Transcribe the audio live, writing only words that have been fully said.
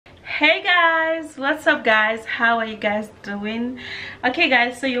Hey guys, what's up guys? How are you guys doing? Okay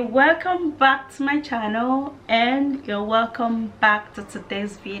guys, so you're welcome back to my channel and you're welcome back to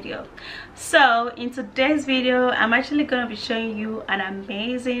today's video. So in today's video I'm actually going to be showing you an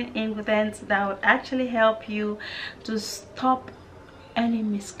amazing ingredient that would actually help you to stop any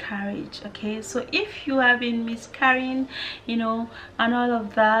miscarriage. Okay, so if you have been miscarrying, and all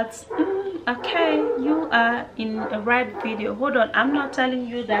of that, okay, you are in a right video. Hold on, I'm not telling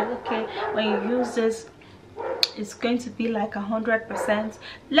you that okay, when you use this it's going to be like 100%.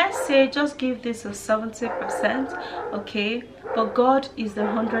 Let's say just give this a 70%, okay, but God is the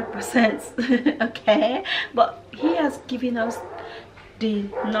 100%. Okay, but he has given us the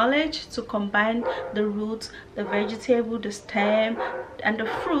knowledge to combine the roots, the vegetable, the stem, and the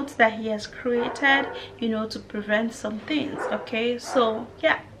fruits that he has created, to prevent some things. Okay, so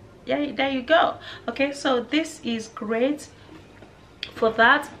yeah, there you go. Okay, so this is great for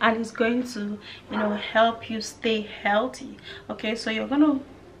that, and it's going to help you stay healthy. Okay, so you're gonna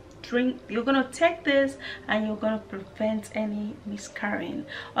take this and you're gonna prevent any miscarrying.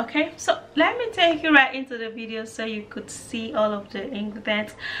 Okay, so let me take you right into the video so you could see all of the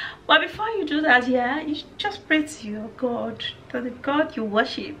ingredients. But before you do that, yeah, you should just pray to your God, to the God you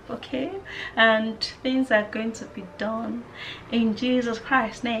worship. Okay, and things are going to be done in Jesus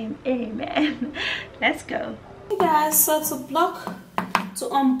Christ's name. Amen. Let's go. Hey guys, so to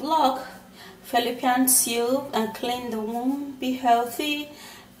unblock fallopian tube and clean the womb, be healthy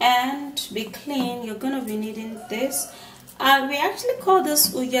and be clean, you're gonna be needing this. We actually call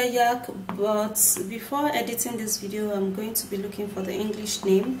this uyayak, but before editing this video I'm going to be looking for the English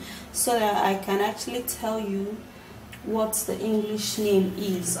name so that I can actually tell you what the English name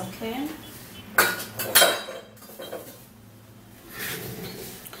is. Okay,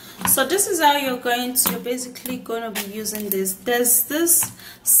 so this is how you're basically going to be using this. There's this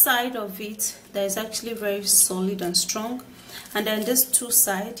side of it that is actually very solid and strong, and then this two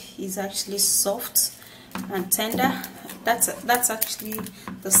side is actually soft and tender. That's actually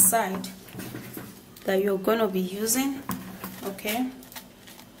the side that you're going to be using, okay,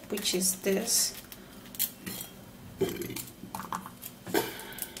 which is this.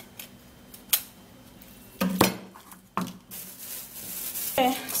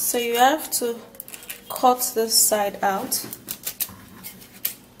 Okay, so you have to cut this side out.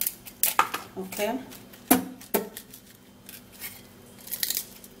 Okay,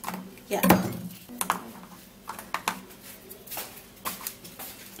 yeah.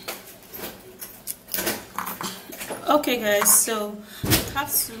 Okay guys, so you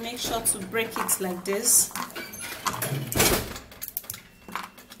have to make sure to break it like this.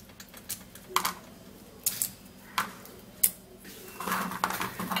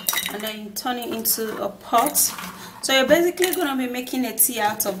 And then you turn it into a pot. So you're basically going to be making a tea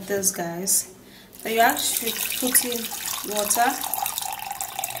out of this, guys. So you actually put in water.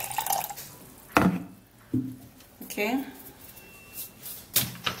 Okay,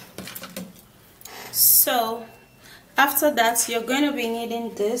 so after that you're going to be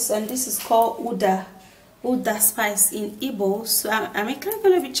needing this, and this is called uda spice in Igbo. So I'm actually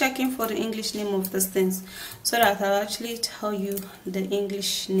going to be checking for the English name of these things so that I'll actually tell you the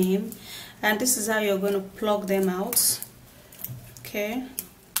English name. And this is how you're going to plug them out. Okay,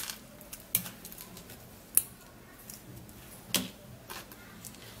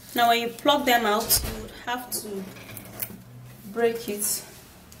 now when you plug them out you would have to break it.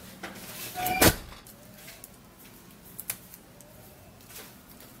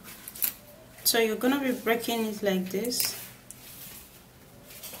 So you're going to be breaking it like this.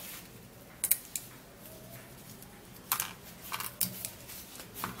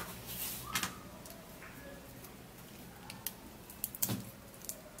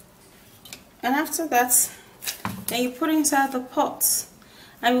 And after that, then you put it inside the pot.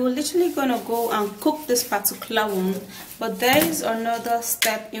 And we're literally going to go and cook this particular one, but there is another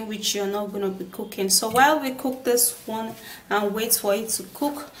step in which you're not going to be cooking. So while we cook this one and wait for it to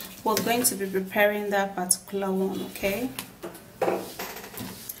cook, we're going to be preparing that particular one. Okay,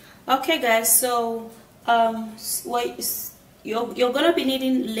 guys, so you're going to be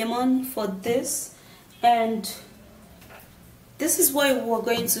needing lemon for this, and this is what we're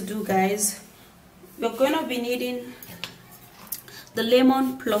going to do, guys. You're going to be needing the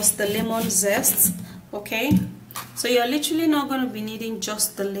lemon plus the lemon zest. Okay, so you're literally not going to be needing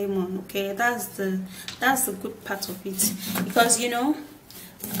just the lemon. Okay, that's the good part of it, because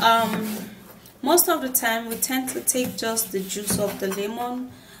most of the time we tend to take just the juice of the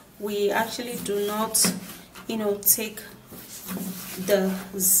lemon. We actually do not take the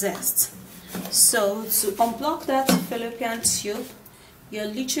zest. So to unblock that fallopian tube, you're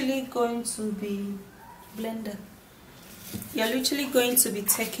literally going to be you're literally going to be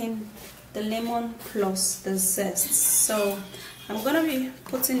taking the lemon plus the zest. So I'm gonna be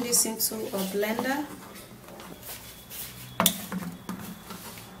putting this into a blender.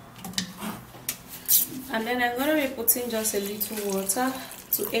 And then I'm gonna be putting just a little water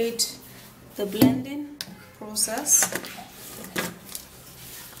to aid the blending process.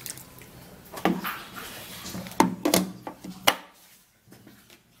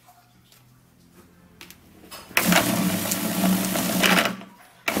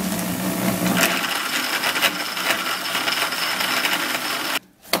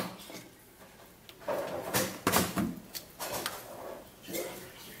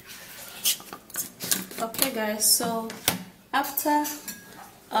 Okay guys, so after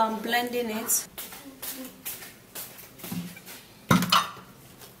blending it,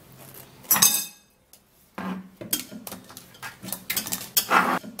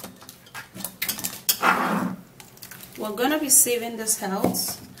 we're gonna be saving this out,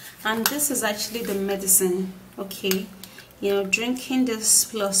 and this is actually the medicine. Okay, you know, drinking this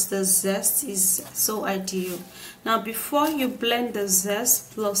plus the zest is so ideal. Now before you blend the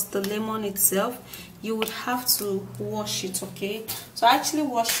zest plus the lemon itself, you would have to wash it. Okay, so I actually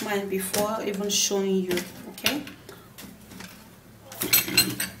washed mine before even showing you. Okay,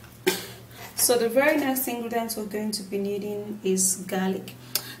 so the very next ingredient we're going to be needing is garlic.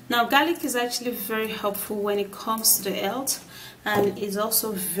 Now garlic is actually very helpful when it comes to the health, and is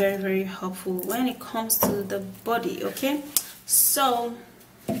also very helpful when it comes to the body. Okay, so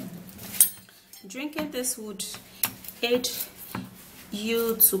drinking this would aid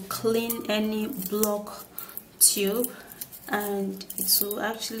you to clean any block tube, and it will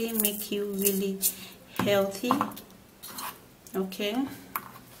actually make you really healthy. Okay,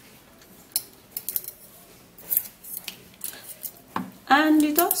 and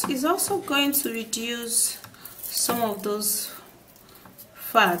it is also going to reduce some of those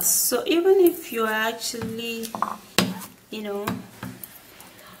fats. So even if you are actually, you know,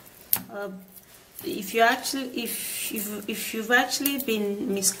 if you've actually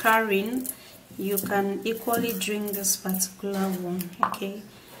been miscarrying, you can equally drink this particular one. Okay,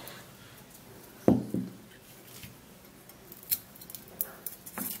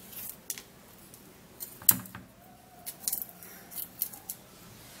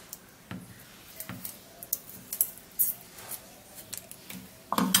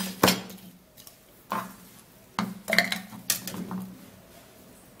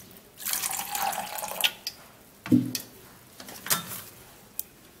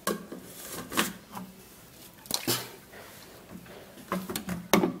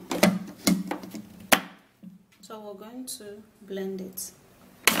 so we're going to blend it.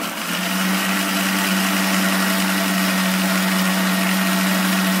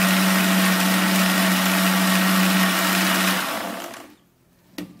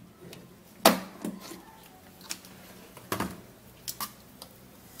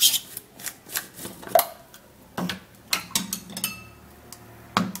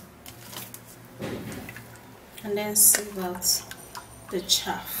 And then sieve out the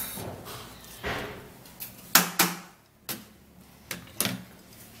chaff.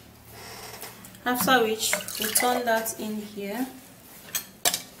 After which we turn that in here,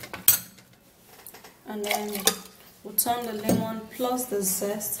 and then we'll turn the lemon plus the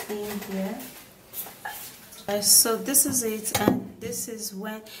zest in here. So this is it, and this is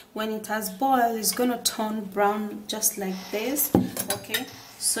when it has boiled, it's gonna turn brown just like this. Okay,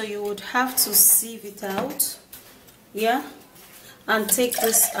 so you would have to sieve it out, yeah, and take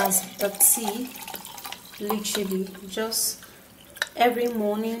this as a tea, literally just every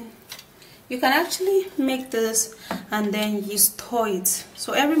morning. You can actually make this and then you store it.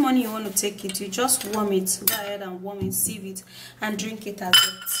 So every morning you want to take it, you just warm it, go ahead and warm it, sieve it, and drink it as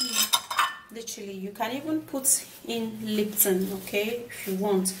a tea. Literally, you can even put in Lipton, okay, if you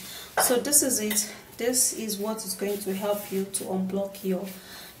want. So this is it. This is what is going to help you to unblock your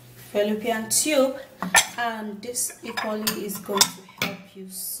fallopian tube, and this equally is going to help you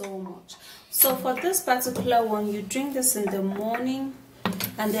so much. So for this particular one, you drink this in the morning,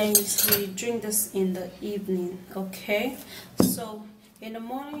 and then you drink this in the evening. Okay, so in the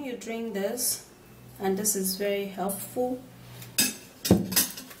morning you drink this, and this is very helpful,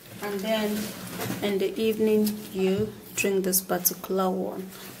 and then in the evening you drink this particular one.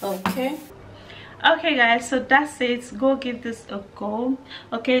 Okay, guys, so that's it. Go give this a go.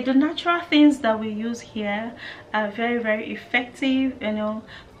 Okay, the natural things that we use here are very effective. You know,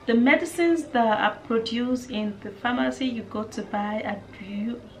 the medicines that are produced in the pharmacy you go to buy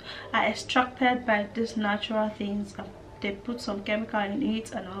are extracted by these natural things they put some chemical in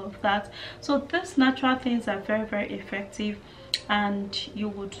it and all of that. So these natural things are very, very effective, and you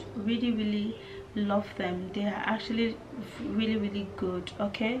would really love them. They are actually really good.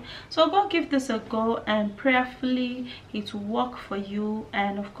 Okay, so go give this a go, and prayerfully it will work for you.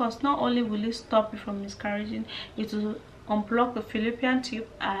 And of course, not only will it stop you from miscarriaging, it will unblock the fallopian tube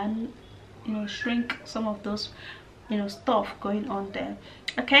and, you know, shrink some of those, you know, stuff going on there.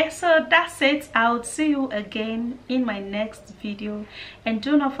 Okay, so that's it. I will see you again in my next video, and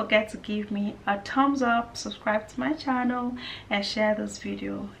do not forget to give me a thumbs up, subscribe to my channel, and share this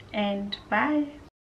video. And bye.